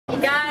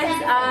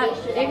Guys,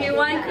 if you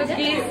want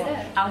cookies,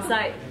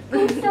 outside.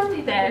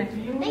 There.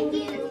 Thank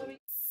you.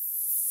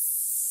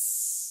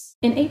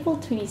 In April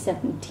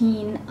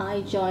 2017,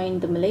 I joined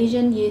the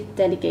Malaysian Youth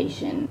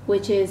Delegation,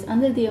 which is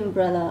under the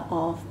umbrella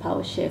of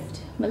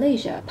PowerShift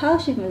Malaysia.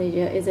 PowerShift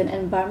Malaysia is an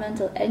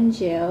environmental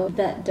NGO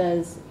that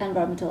does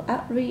environmental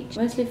outreach,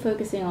 mostly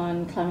focusing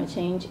on climate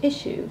change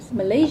issues.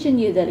 Malaysian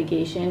Youth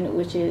Delegation,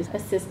 which is a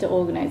sister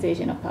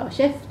organization of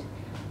PowerShift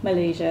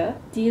Malaysia,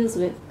 deals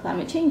with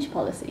climate change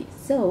policy.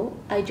 So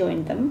I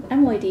joined them.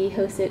 MYD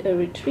hosted a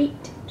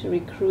retreat to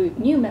recruit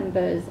new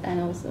members and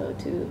also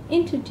to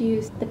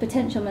introduce the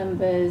potential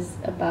members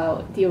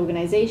about the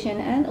organization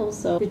and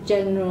also the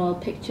general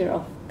picture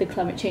of the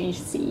climate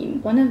change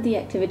scene. One of the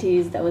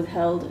activities that was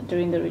held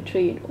during the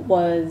retreat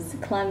was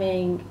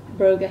climbing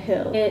Broga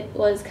Hill. It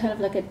was kind of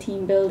like a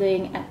team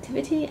building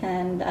activity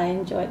and I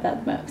enjoyed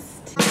that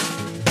most.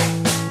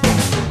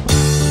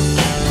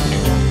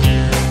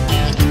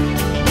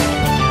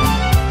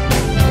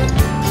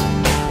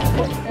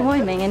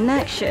 Woiming in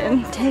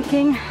action,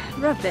 taking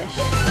rubbish.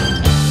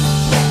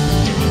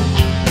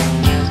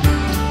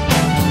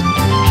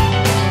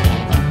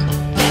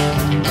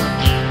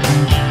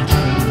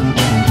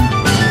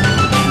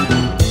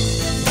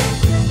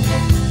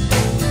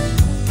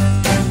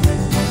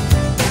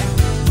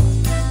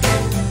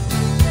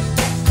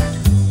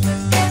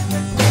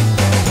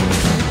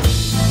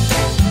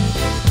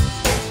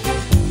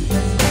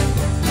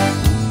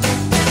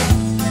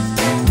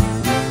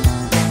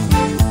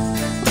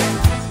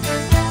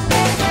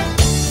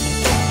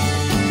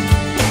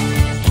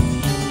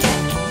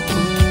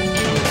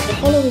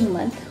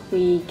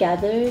 We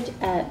gathered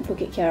at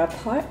Bukit Kiara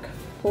Park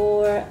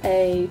for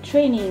a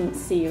training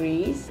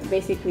series,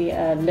 basically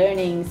a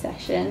learning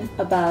session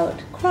about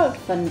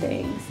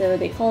crowdfunding. So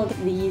they called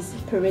these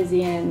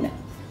Parisian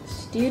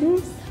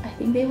students, I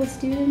think they were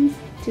students,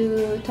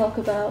 to talk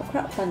about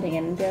crowdfunding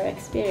and their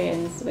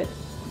experience with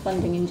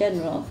funding in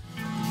general.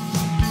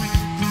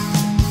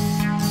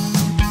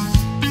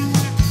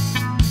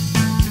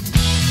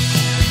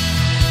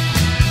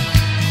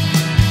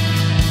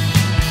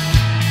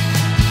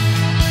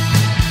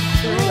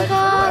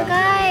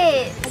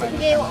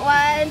 Okay,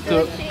 1,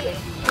 2,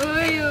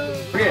 3.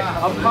 Okay,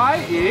 up high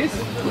is,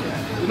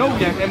 you know,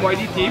 we have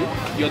MYD team,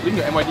 you're doing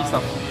the MYD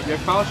stuff. We have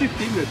PowerShift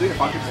team, we're doing the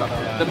PowerShift stuff.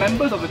 The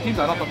members of the teams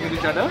are not talking to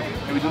each other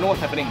and we don't know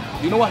what's happening.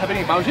 Do you know what's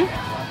happening in PowerShift?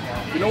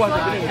 Do you know what's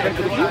happening in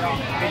activity?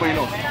 Nobody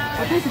knows.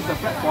 So this is the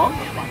platform,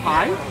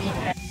 high.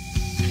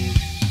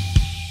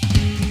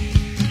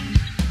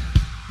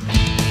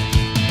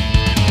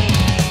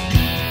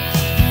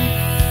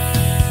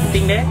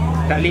 Thing there,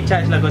 tak boleh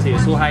charge lah because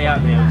it's so high up.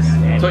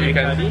 So you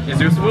can,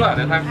 it's useful at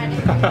that time.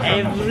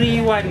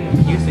 Everyone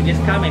used to just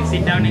come and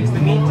sit down next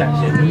to me, charge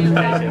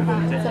it.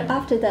 So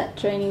after that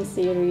training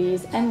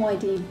series,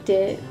 MYD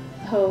did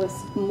host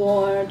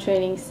more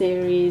training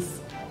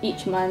series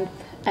each month,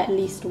 at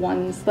least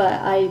once,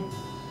 but I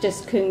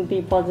just couldn't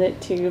be bothered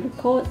to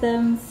record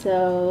them,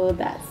 so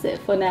that's it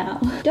for now.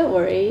 Don't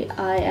worry,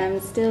 I am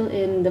still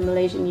in the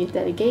Malaysian Youth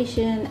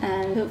Delegation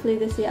and hopefully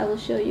this year I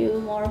will show you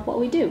more of what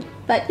we do.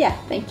 But yeah,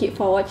 thank you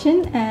for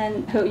watching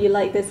and hope you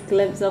like this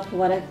glimpse of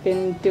what I've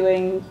been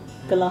doing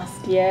the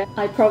last year.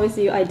 I promise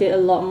you I did a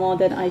lot more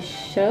than I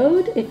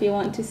showed. If you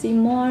want to see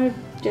more,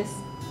 just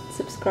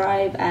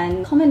subscribe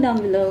and comment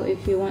down below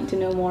if you want to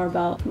know more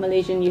about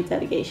Malaysian Youth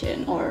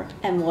Delegation, or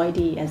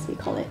MYD as we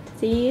call it.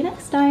 See you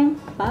next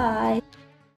time. Bye!